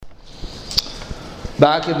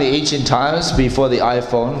Back in the ancient times, before the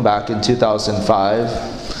iPhone, back in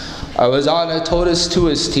 2005, I was on a Totus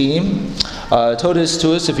Tuus team. Totus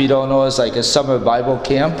Tuus, if you don't know, is like a summer Bible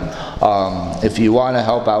camp. If you want to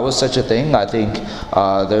help out with such a thing, I think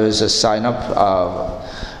there is a sign up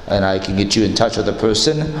and I can get you in touch with a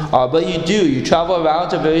person. But you travel around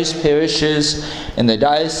to various parishes in the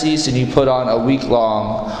diocese and you put on a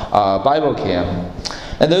week-long Bible camp.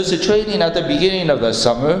 And there's a training at the beginning of the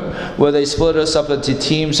summer where they split us up into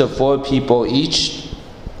teams of 4 people each.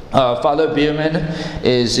 Father Bierman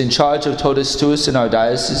is in charge of Totus Tuus in our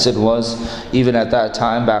diocese and was even at that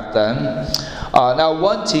time back then. Now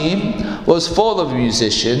one team was full of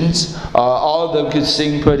musicians. All of them could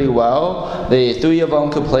sing pretty well. The 3 of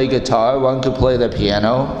them could play guitar, 1 could play the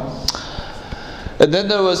piano. And then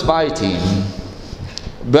there was my team.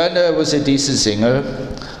 Brenda was a decent singer.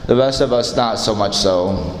 The rest of us not so much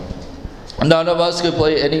so. None of us could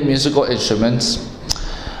play any musical instruments.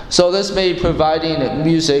 So this made providing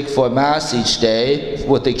music for Mass each day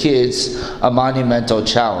with the kids a monumental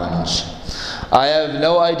challenge. I have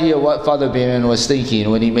no idea what Father Bierman was thinking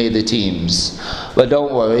when he made the teams. But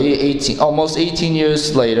don't worry, almost 18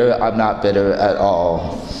 years later, I'm not bitter at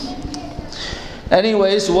all.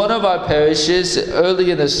 Anyways, one of our parishes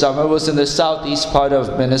early in the summer was in the southeast part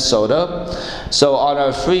of Minnesota. So on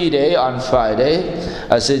our free day, on Friday,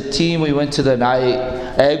 as a team we went to the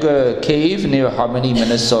Niagara Cave near Harmony,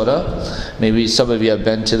 Minnesota. Maybe some of you have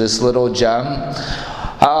been to this little gem.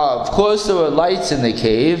 Of course, there were lights in the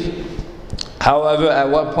cave. However, at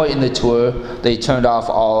one point in the tour, they turned off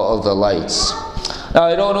all of the lights. Now,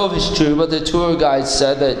 I don't know if it's true, but the tour guide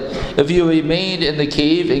said that if you remained in the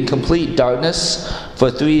cave in complete darkness for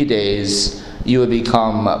 3 days, you would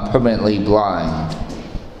become permanently blind.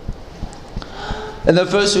 In the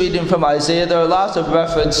first reading from Isaiah, there are lots of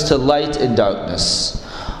reference to light and darkness.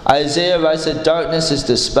 Isaiah writes that darkness is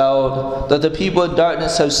dispelled, that the people in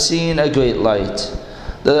darkness have seen a great light,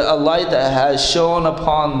 that a light that has shone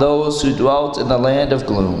upon those who dwelt in the land of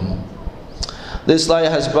gloom. This light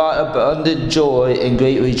has brought abundant joy and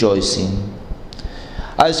great rejoicing.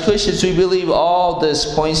 As Christians, we believe all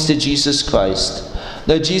this points to Jesus Christ,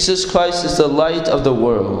 that Jesus Christ is the light of the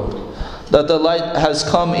world, that the light has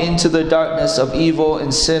come into the darkness of evil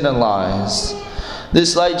and sin and lies.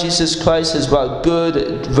 This light, Jesus Christ, has brought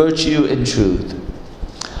good, virtue, and truth.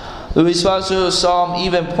 The responsorial psalm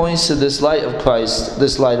even points to this light of Christ,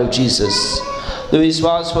 this light of Jesus. The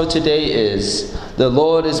response for today is, "The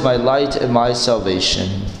Lord is my light and my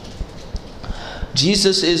salvation."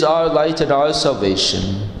 Jesus is our light and our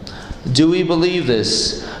salvation. Do we believe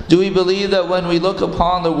this? Do we believe that when we look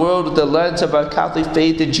upon the world with the lens of our Catholic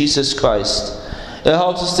faith in Jesus Christ, it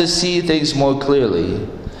helps us to see things more clearly?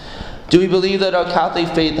 Do we believe that our Catholic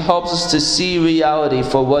faith helps us to see reality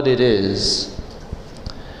for what it is?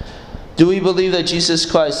 Do we believe that Jesus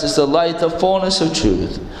Christ is the light, the fullness of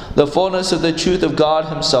truth, the fullness of the truth of God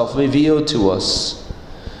Himself revealed to us?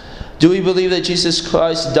 Do we believe that Jesus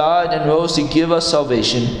Christ died and rose to give us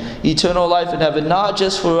salvation, eternal life in heaven, not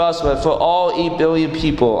just for us, but for all 8 billion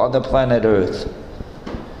people on the planet Earth?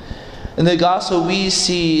 In the Gospel, we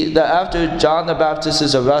see that after John the Baptist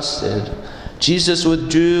is arrested, Jesus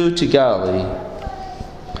withdrew to Galilee.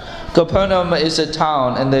 Capernaum is a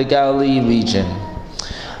town in the Galilee region.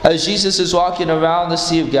 As Jesus is walking around the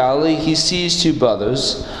Sea of Galilee, he sees 2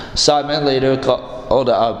 brothers, Simon, later called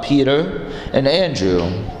Peter, and Andrew,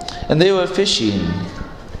 and they were fishing.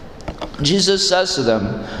 Jesus says to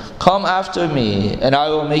them, "Come after me, and I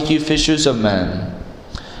will make you fishers of men."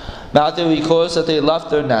 Matthew records that they left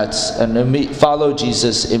their nets and followed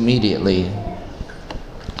Jesus immediately.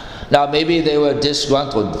 Now, maybe they were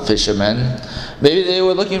disgruntled fishermen. Maybe they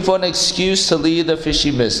were looking for an excuse to leave the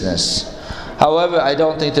fishing business. However, I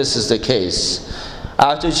don't think this is the case.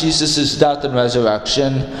 After Jesus' death and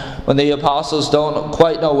resurrection, when the apostles don't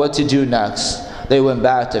quite know what to do next, they went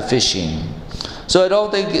back to fishing. So I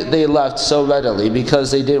don't think they left so readily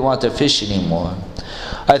because they didn't want to fish anymore.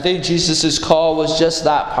 I think Jesus' call was just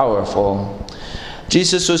that powerful.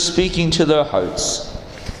 Jesus was speaking to their hearts.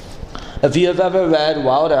 If you have ever read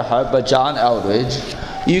Wild at Heart by John Eldredge,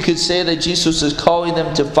 you could say that Jesus was calling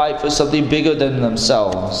them to fight for something bigger than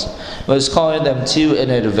themselves. He was calling them to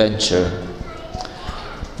an adventure.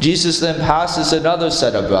 Jesus then passes another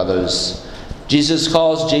set of brothers. Jesus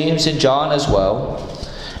calls James and John as well.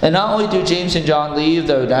 And not only do James and John leave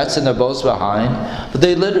their nets and their boats behind, but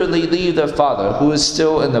they literally leave their father, who is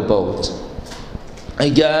still in the boat.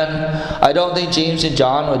 Again, I don't think James and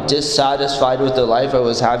John were dissatisfied with their life or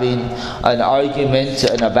was having an argument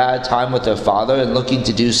and a bad time with their father and looking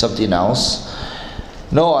to do something else.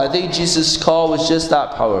 No, I think Jesus' call was just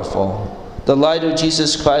that powerful. The light of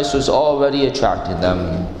Jesus Christ was already attracting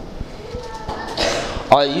them.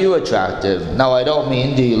 Are you attractive? Now, I don't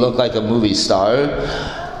mean do you look like a movie star.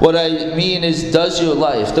 What I mean is, does your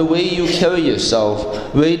life, the way you carry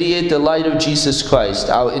yourself, radiate the light of Jesus Christ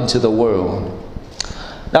out into the world?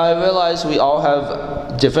 Now, I realize we all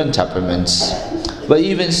have different temperaments, but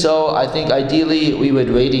even so, I think ideally we would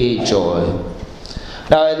radiate joy.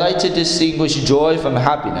 Now, I'd like to distinguish joy from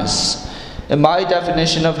happiness. In my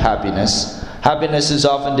definition of happiness, happiness is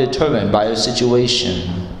often determined by a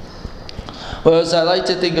situation. Whereas I like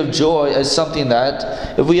to think of joy as something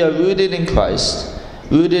that, if we are rooted in Christ,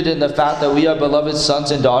 rooted in the fact that we are beloved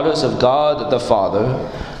sons and daughters of God the Father,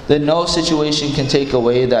 then no situation can take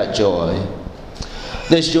away that joy.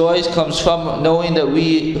 This joy comes from knowing that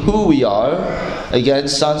who we are, again,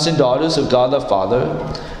 sons and daughters of God the Father,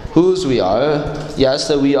 whose we are, yes,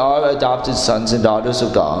 that we are adopted sons and daughters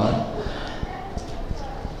of God,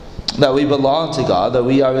 that we belong to God, that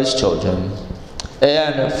we are His children,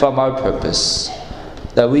 and from our purpose,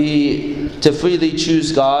 that we to freely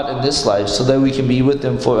choose God in this life so that we can be with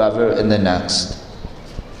Him forever in the next.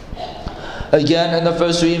 Again, in the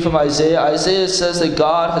first reading from Isaiah, Isaiah says that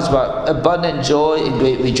God has brought abundant joy and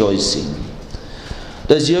great rejoicing.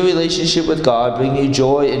 Does your relationship with God bring you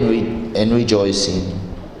joy and rejoicing?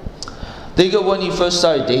 Think of when you first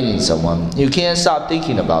started dating someone. You can't stop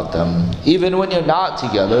thinking about them. Even when you're not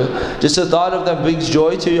together, just the thought of them brings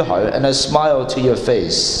joy to your heart and a smile to your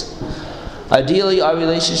face. Ideally, our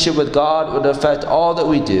relationship with God would affect all that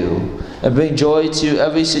we do and bring joy to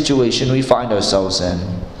every situation we find ourselves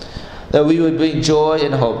in. That we would bring joy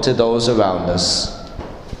and hope to those around us.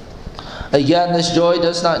 Again, this joy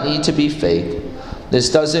does not need to be fake. This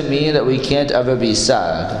doesn't mean that we can't ever be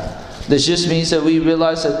sad. This just means that we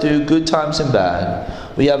realize that through good times and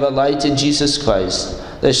bad, we have a light in Jesus Christ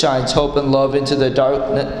that shines hope and love into the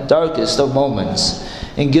darkest of moments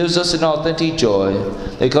and gives us an authentic joy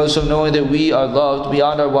that comes from knowing that we are loved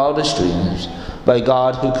beyond our wildest dreams by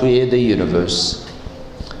God who created the universe.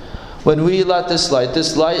 When we let this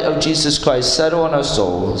light of Jesus Christ settle on our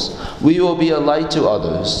souls, we will be a light to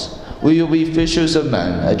others. We will be fishers of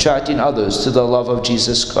men, attracting others to the love of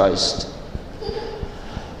Jesus Christ.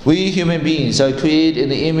 We human beings are created in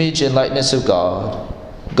the image and likeness of God.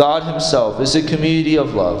 God Himself is a community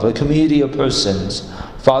of love, a community of persons,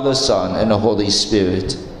 Father, Son, and the Holy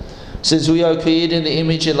Spirit. Since we are created in the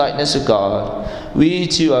image and likeness of God, we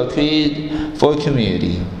too are created for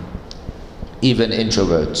community, even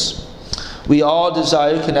introverts. We all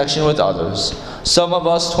desire connection with others. Some of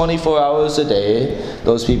us 24 hours a day.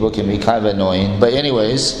 Those people can be kind of annoying. But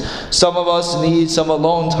anyways, some of us need some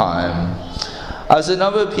alone time. As a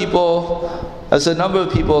number of people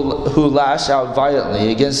who lash out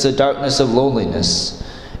violently against the darkness of loneliness,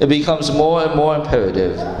 it becomes more and more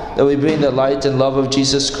imperative that we bring the light and love of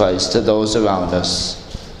Jesus Christ to those around us.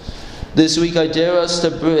 This week I dare us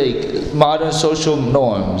to break modern social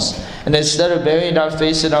norms and instead of burying our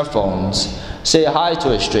face in our phones, say hi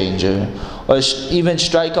to a stranger or even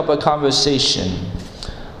strike up a conversation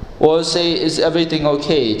or say, "Is everything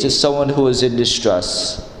okay?" to someone who is in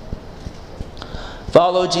distress.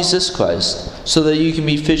 Follow Jesus Christ so that you can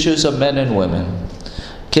be fishers of men and women.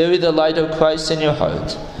 Carry the light of Christ in your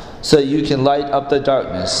heart so that you can light up the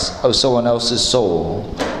darkness of someone else's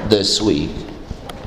soul this week.